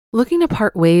Looking to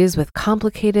part ways with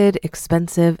complicated,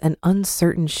 expensive, and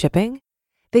uncertain shipping?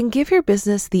 Then give your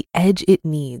business the edge it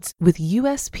needs with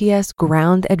USPS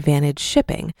Ground Advantage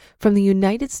shipping from the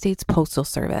United States Postal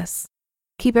Service.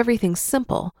 Keep everything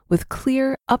simple with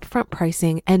clear, upfront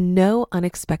pricing and no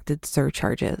unexpected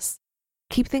surcharges.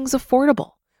 Keep things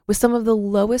affordable with some of the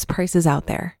lowest prices out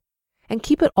there. And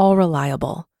keep it all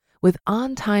reliable with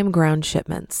on-time ground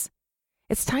shipments.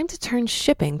 It's time to turn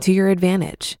shipping to your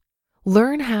advantage.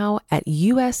 Learn how at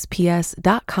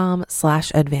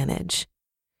USPS.com/advantage.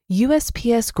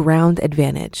 USPS Ground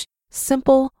Advantage.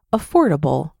 Simple,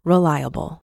 affordable,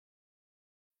 reliable.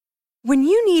 When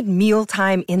you need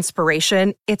mealtime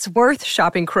inspiration, it's worth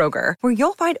shopping Kroger, where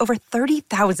you'll find over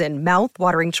 30,000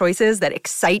 mouth-watering choices that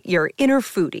excite your inner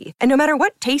foodie. And no matter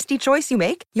what tasty choice you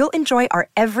make, you'll enjoy our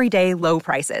everyday low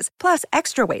prices, plus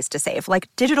extra ways to save, like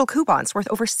digital coupons worth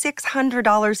over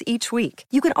 $600 each week.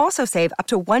 You can also save up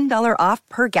to $1 off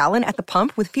per gallon at the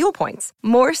pump with fuel points.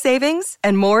 More savings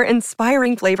and more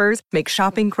inspiring flavors make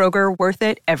shopping Kroger worth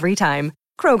it every time.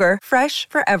 Kroger, fresh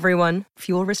for everyone.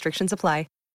 Fuel restrictions apply.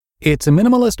 It's a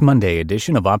Minimalist Monday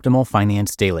edition of Optimal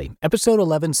Finance Daily, episode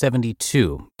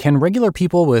 1172. Can regular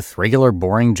people with regular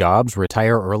boring jobs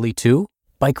retire early too?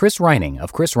 By Chris Reining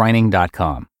of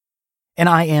chrisreining.com. And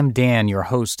I am Dan, your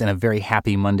host, and a very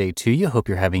happy Monday to you. Hope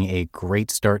you're having a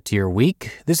great start to your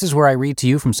week. This is where I read to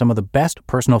you from some of the best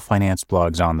personal finance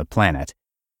blogs on the planet.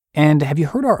 And have you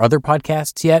heard our other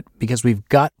podcasts yet? Because we've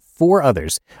got 4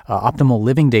 others. Optimal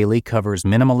Living Daily covers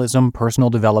minimalism, personal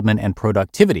development, and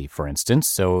productivity, for instance.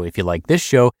 So if you like this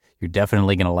show, you're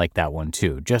definitely going to like that one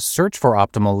too. Just search for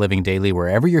Optimal Living Daily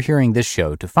wherever you're hearing this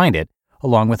show to find it,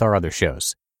 along with our other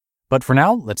shows. But for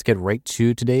now, let's get right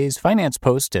to today's finance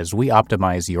post as we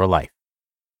optimize your life.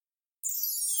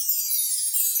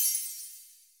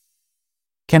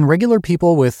 Can regular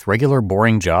people with regular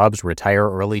boring jobs retire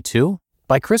early too?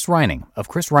 By Chris Reining of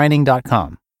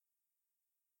chrisreining.com.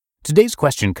 Today's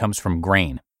question comes from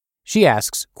Grain. She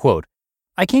asks, quote,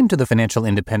 I came to the financial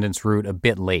independence route a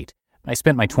bit late. I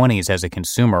spent my 20s as a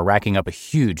consumer racking up a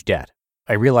huge debt.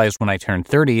 I realized when I turned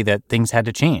 30 that things had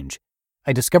to change.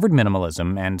 I discovered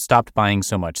minimalism and stopped buying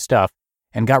so much stuff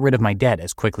and got rid of my debt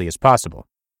as quickly as possible.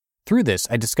 Through this,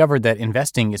 I discovered that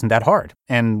investing isn't that hard,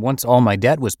 and once all my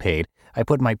debt was paid, I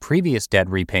put my previous debt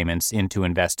repayments into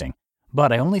investing.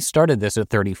 But I only started this at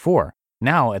 34.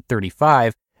 Now, at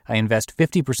 35, I invest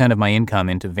 50% of my income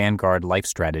into Vanguard Life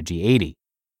Strategy 80.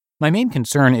 My main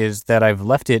concern is that I've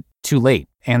left it too late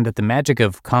and that the magic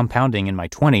of compounding in my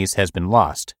 20s has been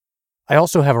lost. I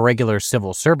also have a regular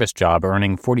civil service job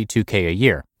earning $42K a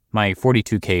year. My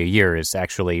 $42K a year is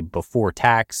actually before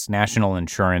tax, national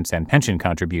insurance, and pension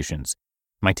contributions.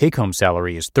 My take-home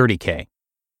salary is $30K.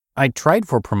 I tried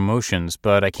for promotions,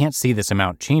 but I can't see this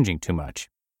amount changing too much.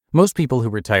 Most people who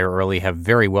retire early have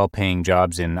very well-paying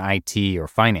jobs in IT or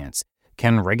finance.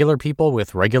 Can regular people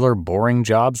with regular boring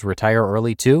jobs retire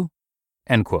early too?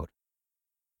 End quote.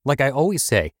 Like I always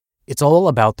say, it's all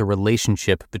about the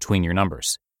relationship between your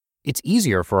numbers. It's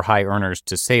easier for high earners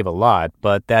to save a lot,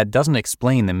 but that doesn't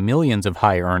explain the millions of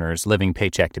high earners living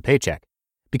paycheck to paycheck.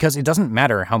 Because it doesn't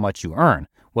matter how much you earn.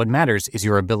 What matters is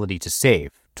your ability to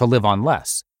save, to live on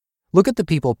less. Look at the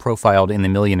people profiled in The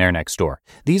Millionaire Next Door.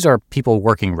 These are people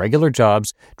working regular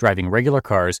jobs, driving regular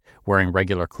cars, wearing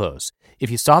regular clothes. If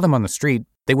you saw them on the street,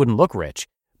 they wouldn't look rich,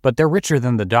 but they're richer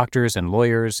than the doctors and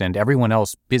lawyers and everyone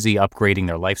else busy upgrading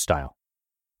their lifestyle.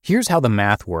 Here's how the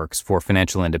math works for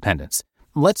financial independence.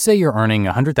 Let's say you're earning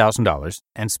 $100,000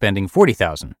 and spending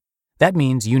 $40,000. That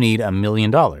means you need $1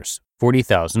 million,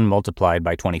 $40,000 multiplied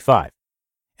by 25.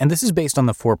 And this is based on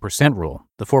the 4% rule.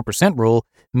 The 4% rule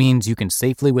means you can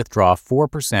safely withdraw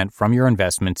 4% from your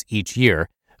investments each year,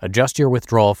 adjust your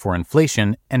withdrawal for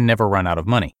inflation, and never run out of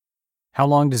money. How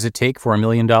long does it take for $1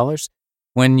 million?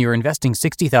 When you're investing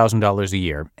 $60,000 a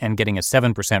year and getting a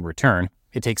 7% return,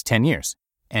 it takes 10 years.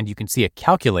 And you can see a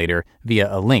calculator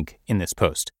via a link in this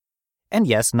post. And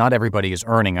yes, not everybody is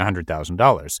earning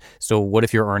 $100,000. So what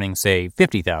if you're earning, say,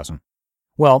 $50,000?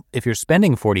 Well, if you're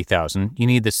spending $40,000, you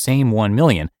need the same $1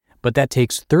 million, but that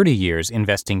takes 30 years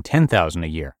investing $10,000 a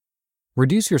year.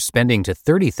 Reduce your spending to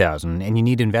 $30,000 and you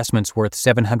need investments worth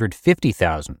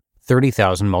 $750,000,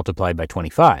 $30,000 multiplied by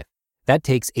 25. That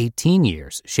takes 18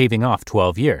 years, shaving off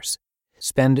 12 years.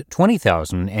 Spend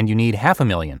 $20,000 and you need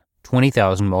 $500,000,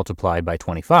 $20,000 multiplied by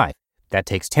 25. That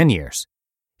takes 10 years.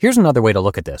 Here's another way to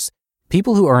look at this.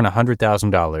 People who earn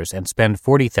 $100,000 and spend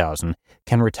 $40,000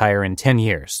 can retire in 10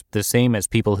 years, the same as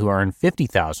people who earn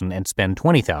 $50,000 and spend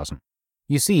 $20,000.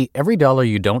 You see, every dollar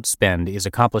you don't spend is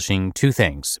accomplishing 2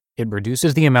 things. It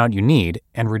reduces the amount you need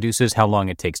and reduces how long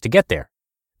it takes to get there.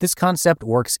 This concept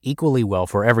works equally well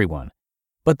for everyone.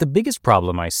 But the biggest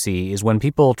problem I see is when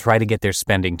people try to get their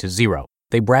spending to zero.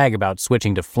 They brag about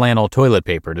switching to flannel toilet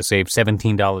paper to save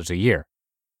 $17 a year.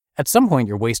 At some point,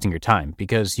 you're wasting your time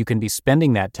because you can be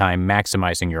spending that time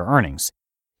maximizing your earnings.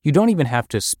 You don't even have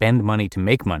to spend money to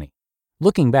make money.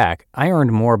 Looking back, I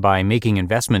earned more by making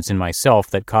investments in myself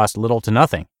that cost little to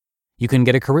nothing. You can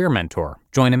get a career mentor,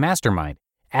 join a mastermind,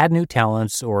 add new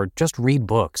talents, or just read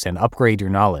books and upgrade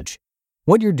your knowledge.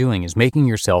 What you're doing is making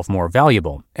yourself more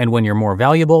valuable, and when you're more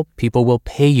valuable, people will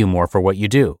pay you more for what you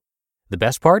do. The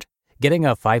best part? Getting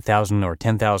a $5,000 or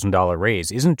 $10,000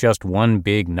 raise isn't just one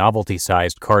big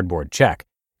novelty-sized cardboard check.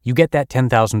 You get that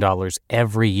 $10,000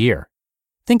 every year.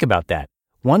 Think about that.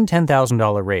 One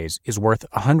 $10,000 raise is worth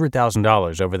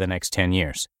 $100,000 over the next 10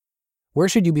 years. Where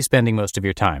should you be spending most of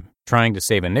your time? Trying to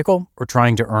save a nickel or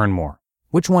trying to earn more?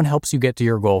 Which one helps you get to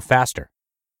your goal faster?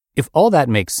 If all that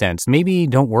makes sense, maybe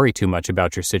don't worry too much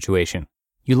about your situation.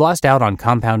 You lost out on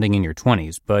compounding in your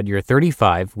 20s, but you're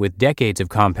 35 with decades of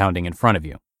compounding in front of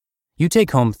you. You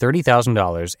take home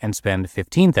 $30,000 and spend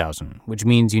 $15,000, which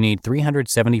means you need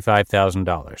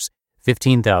 $375,000.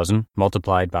 $15,000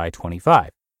 multiplied by 25.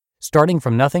 Starting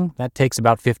from nothing, that takes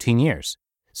about 15 years.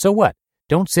 So what?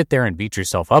 Don't sit there and beat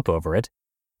yourself up over it.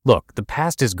 Look, the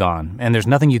past is gone, and there's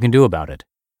nothing you can do about it.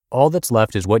 All that's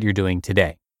left is what you're doing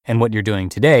today. And what you're doing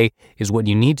today is what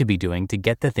you need to be doing to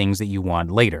get the things that you want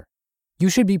later. You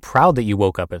should be proud that you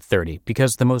woke up at 30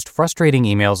 because the most frustrating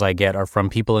emails I get are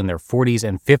from people in their 40s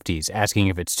and 50s asking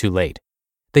if it's too late.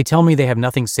 They tell me they have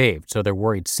nothing saved, so they're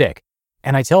worried sick.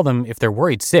 And I tell them if they're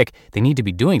worried sick, they need to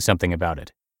be doing something about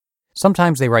it.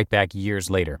 Sometimes they write back years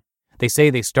later. They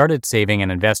say they started saving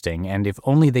and investing, and if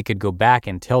only they could go back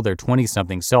and tell their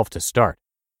 20-something self to start.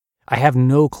 I have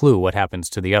no clue what happens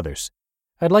to the others.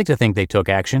 I'd like to think they took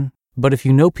action, but if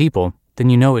you know people, then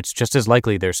you know it's just as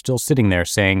likely they're still sitting there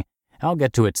saying, I'll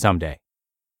get to it someday.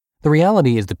 The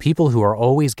reality is the people who are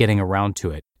always getting around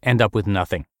to it end up with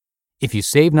nothing. If you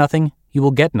save nothing, you will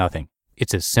get nothing.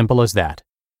 It's as simple as that.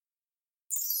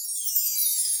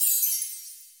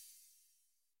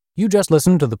 You just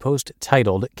listened to the post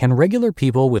titled, Can Regular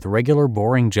People with Regular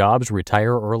Boring Jobs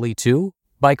Retire Early Too?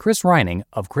 By Chris Reining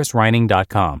of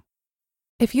chrisreining.com.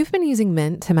 If you've been using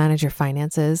Mint to manage your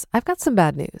finances, I've got some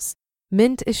bad news.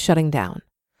 Mint is shutting down.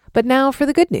 But now for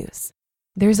the good news.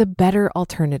 There's a better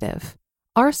alternative.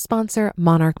 Our sponsor,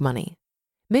 Monarch Money.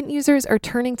 Mint users are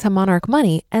turning to Monarch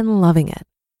Money and loving it.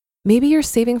 Maybe you're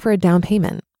saving for a down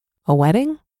payment, a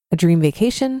wedding, a dream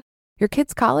vacation, your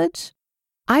kid's college.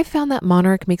 I've found that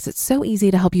Monarch makes it so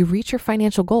easy to help you reach your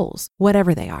financial goals,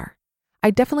 whatever they are. I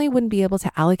definitely wouldn't be able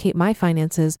to allocate my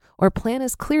finances or plan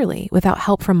as clearly without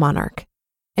help from Monarch.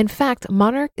 In fact,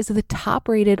 Monarch is the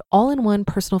top-rated all-in-one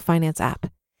personal finance app.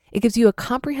 It gives you a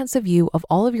comprehensive view of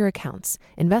all of your accounts,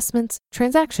 investments,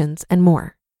 transactions, and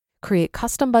more. Create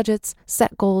custom budgets,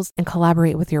 set goals, and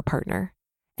collaborate with your partner.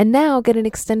 And now get an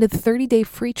extended 30-day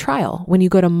free trial when you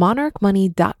go to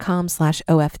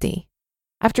monarchmoney.com/OFD.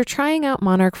 After trying out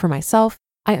Monarch for myself,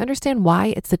 I understand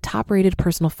why it's the top-rated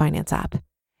personal finance app.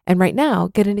 And right now,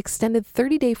 get an extended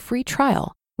 30-day free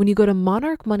trial when you go to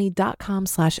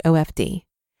monarchmoney.com/OFD.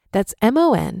 That's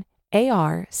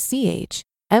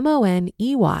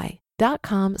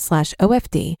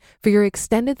monarchmoney.com/OFD for your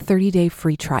extended 30-day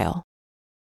free trial.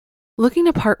 Looking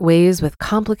to part ways with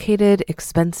complicated,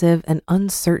 expensive, and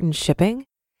uncertain shipping?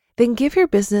 Then give your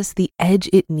business the edge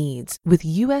it needs with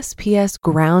USPS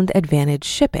Ground Advantage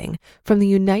shipping from the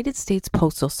United States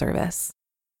Postal Service.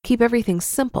 Keep everything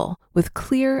simple with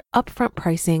clear, upfront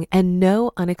pricing and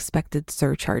no unexpected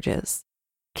surcharges.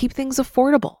 Keep things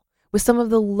affordable with some of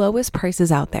the lowest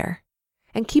prices out there.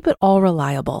 And keep it all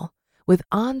reliable with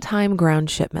on-time ground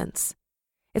shipments.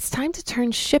 It's time to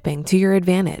turn shipping to your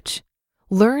advantage.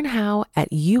 Learn how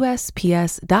at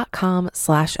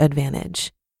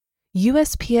USPS.com/advantage.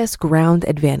 USPS Ground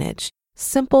Advantage.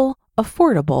 Simple,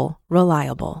 affordable,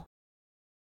 reliable.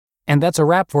 And that's a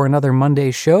wrap for another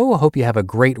Monday show. Hope you have a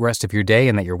great rest of your day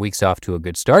and that your week's off to a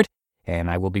good start. And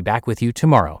I will be back with you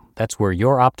tomorrow. That's where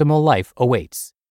your optimal life awaits.